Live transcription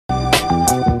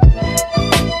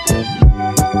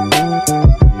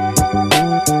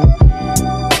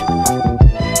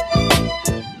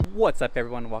What's up,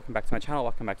 everyone? Welcome back to my channel.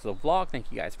 Welcome back to the vlog.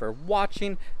 Thank you guys for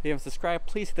watching. If you haven't subscribed,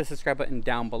 please hit the subscribe button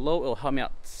down below. It'll help me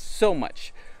out so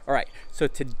much. All right, so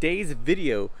today's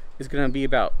video is going to be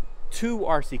about two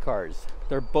RC cars.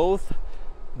 They're both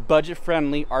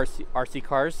budget-friendly RC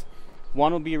cars.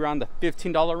 One will be around the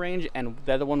 $15 range and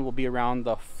the other one will be around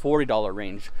the $40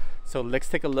 range. So let's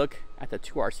take a look at the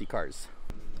two RC cars.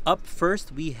 Up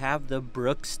first, we have the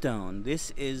Brookstone.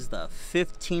 This is the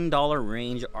 $15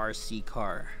 range RC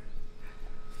car.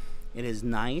 It is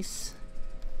nice.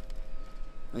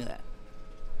 Look at that.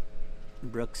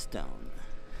 Brookstone.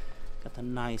 Got the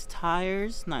nice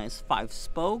tires, nice 5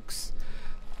 spokes.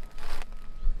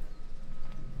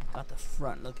 Got the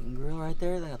front looking grill right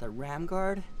there. They got the ram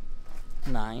guard.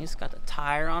 Nice. Got the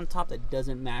tire on top that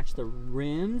doesn't match the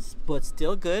rims, but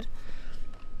still good.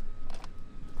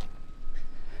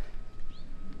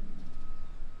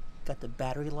 Got the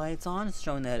battery lights on, it's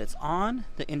showing that it's on.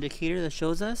 The indicator that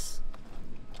shows us.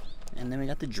 And then we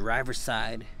got the driver's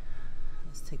side.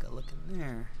 Let's take a look in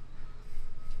there.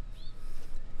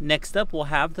 Next up, we'll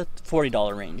have the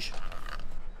 $40 range.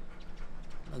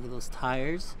 Look at those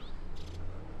tires.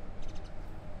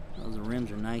 Those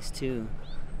rims are nice too.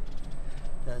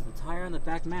 Does the tire on the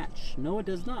back match? No, it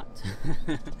does not.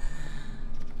 It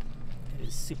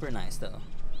is super nice though.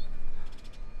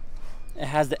 It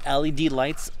has the LED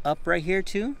lights up right here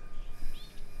too.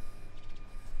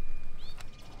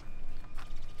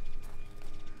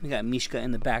 We got Mishka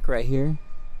in the back right here,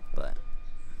 but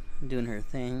doing her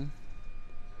thing.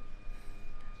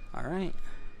 All right.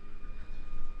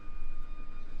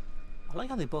 I like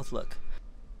how they both look.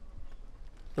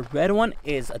 The red one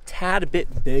is a tad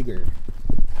bit bigger.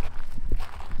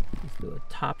 Let's do a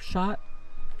top shot.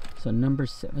 So number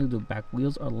 7, the back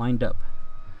wheels are lined up.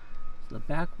 So the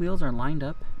back wheels are lined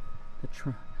up.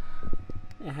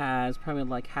 It has probably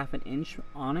like ½ an inch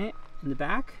on it in the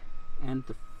back, and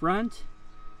the front.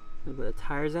 Look where the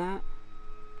tires at.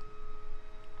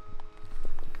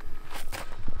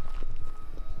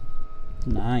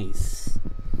 Nice.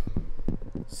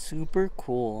 Super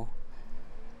cool.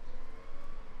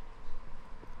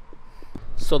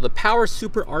 So the Power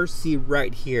Super RC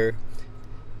right here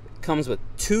comes with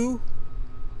 2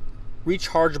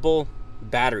 rechargeable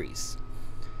batteries.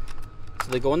 So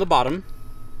they go on the bottom,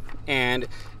 and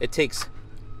it takes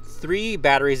 3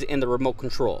 batteries in the remote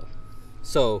control.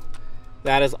 So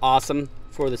that is awesome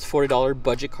for this $40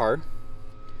 budget car.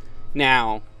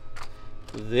 Now,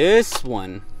 this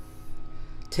one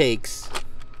takes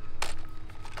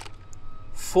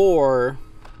 4,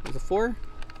 is it 4?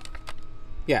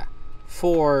 Yeah,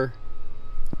 4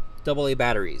 AA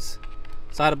batteries.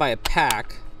 So I had to buy a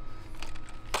pack.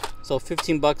 So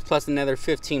 15 bucks plus another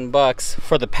 15 bucks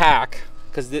for the pack,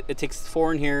 because it takes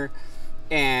 4 in here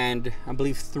and I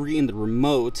believe 3 in the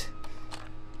remote.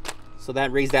 So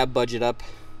that raised that budget up.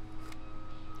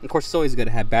 Of course, it's always good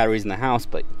to have batteries in the house,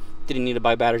 but didn't need to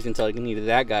buy batteries until I needed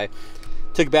that guy.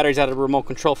 Took batteries out of the remote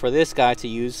control for this guy to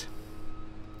use.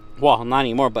 Well, not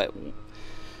anymore, but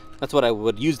that's what I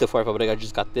would use it for if I would have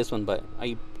just got this one, but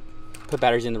I put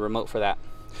batteries in the remote for that.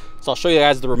 So I'll show you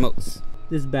guys the remotes.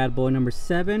 This bad boy number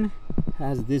 7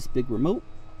 has this big remote.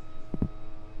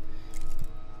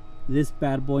 This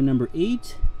bad boy number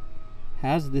 8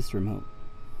 has this remote.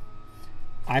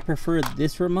 I prefer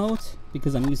this remote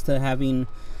because I'm used to having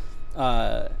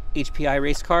HPI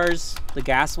race cars, the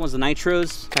gas ones, the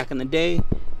nitros back in the day,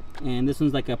 and this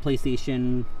one's like a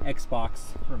PlayStation, Xbox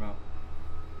remote.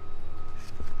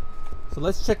 So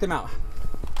let's check them out.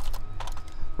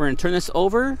 We're gonna turn this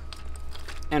over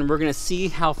and we're gonna see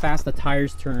how fast the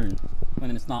tires turn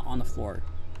when it's not on the floor.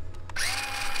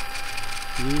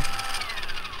 See?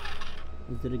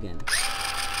 Let's do it again.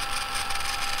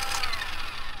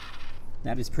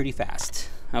 That is pretty fast.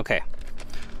 Okay,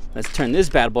 let's turn this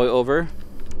bad boy over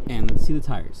and let's see the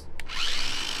tires.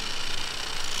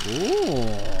 Ooh,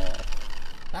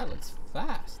 that looks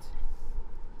fast.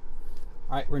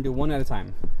 All right, we're gonna do one at a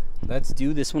time. Let's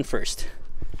do this one first.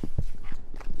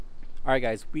 All right,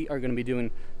 guys, we are gonna be doing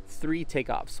 3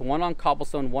 takeoffs. 1 on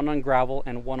cobblestone, 1 on gravel,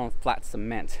 and 1 on flat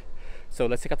cement. So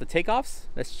let's take out the takeoffs.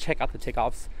 Let's check out the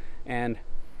takeoffs and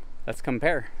let's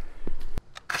compare.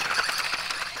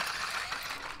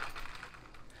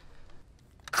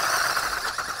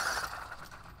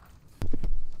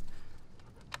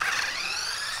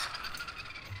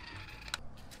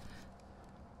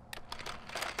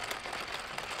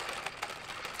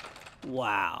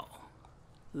 Wow,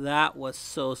 that was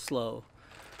so slow.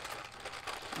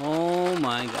 Oh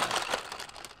my god.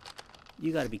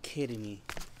 You gotta be kidding me.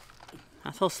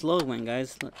 That's how slow it went,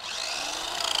 guys. Look.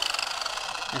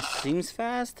 It seems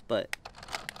fast, but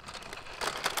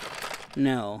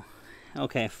no.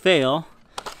 Okay, fail.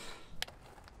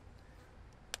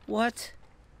 What?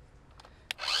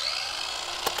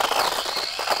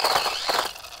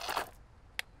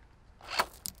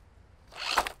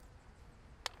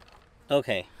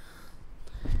 Okay.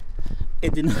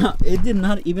 It did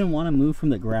not even want to move from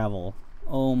the gravel.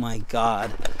 Oh my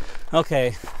god.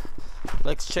 Okay.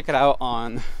 Let's check it out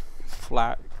on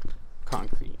flat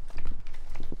concrete.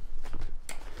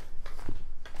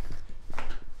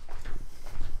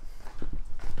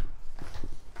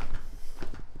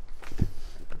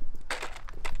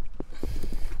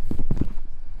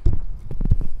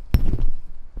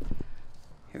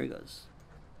 Here it goes.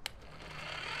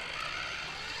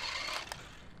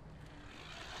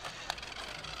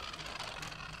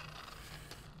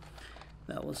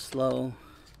 That was slow.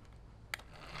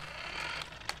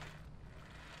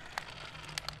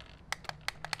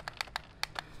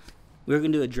 We're gonna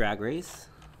do a drag race,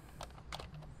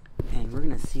 and we're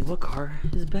gonna see what car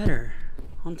is better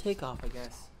on takeoff, I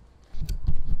guess.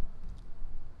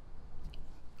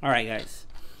 All right, guys.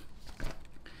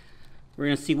 We're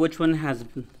gonna see which one has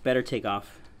better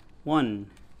takeoff. 1,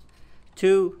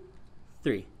 2,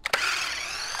 3.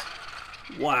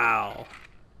 Wow.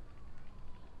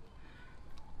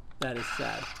 That is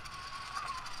sad.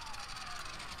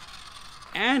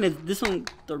 And this one,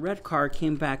 the red car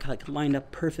came back like lined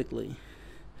up perfectly.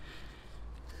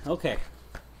 Okay.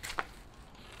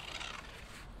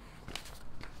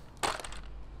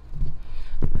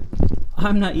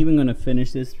 I'm not even gonna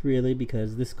finish this really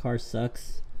because this car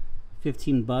sucks.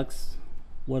 15 bucks.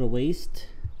 What a waste.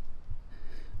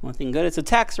 One thing good, it's a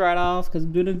tax write-off because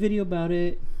I'm doing a video about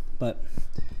it. But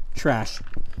trash.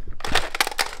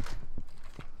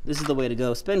 This is the way to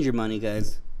go. Spend your money,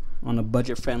 guys, on a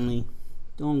budget-friendly.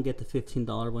 Don't get the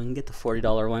 $15 one. Get the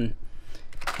 $40 one.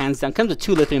 Hands down. Comes with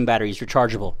 2 lithium batteries,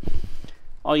 rechargeable.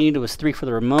 All you needed was 3 for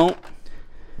the remote.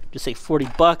 Just say 40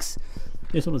 bucks.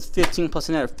 This one was 15 plus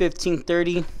another 15,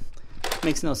 30.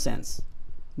 Makes no sense.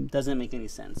 Doesn't make any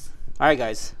sense. All right,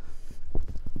 guys.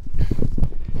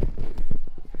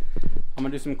 I'm gonna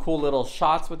do some cool little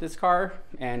shots with this car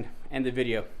and end the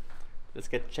video. Let's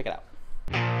check it out.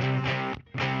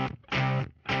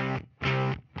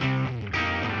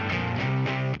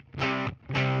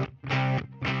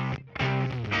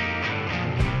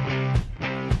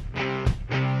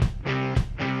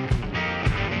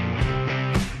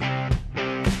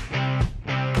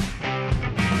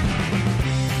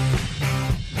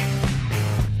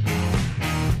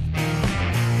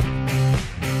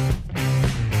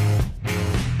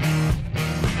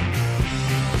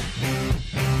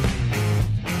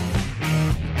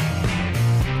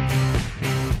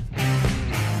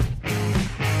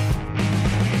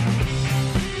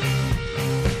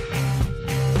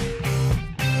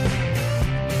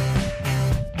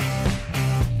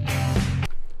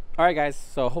 Alright guys,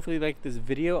 so hopefully you like this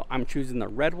video. I'm choosing the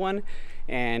red one,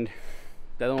 and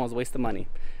the other one was a waste of money.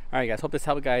 Alright guys, hope this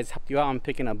helped you out on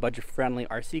picking a budget-friendly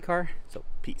RC car. So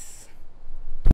peace.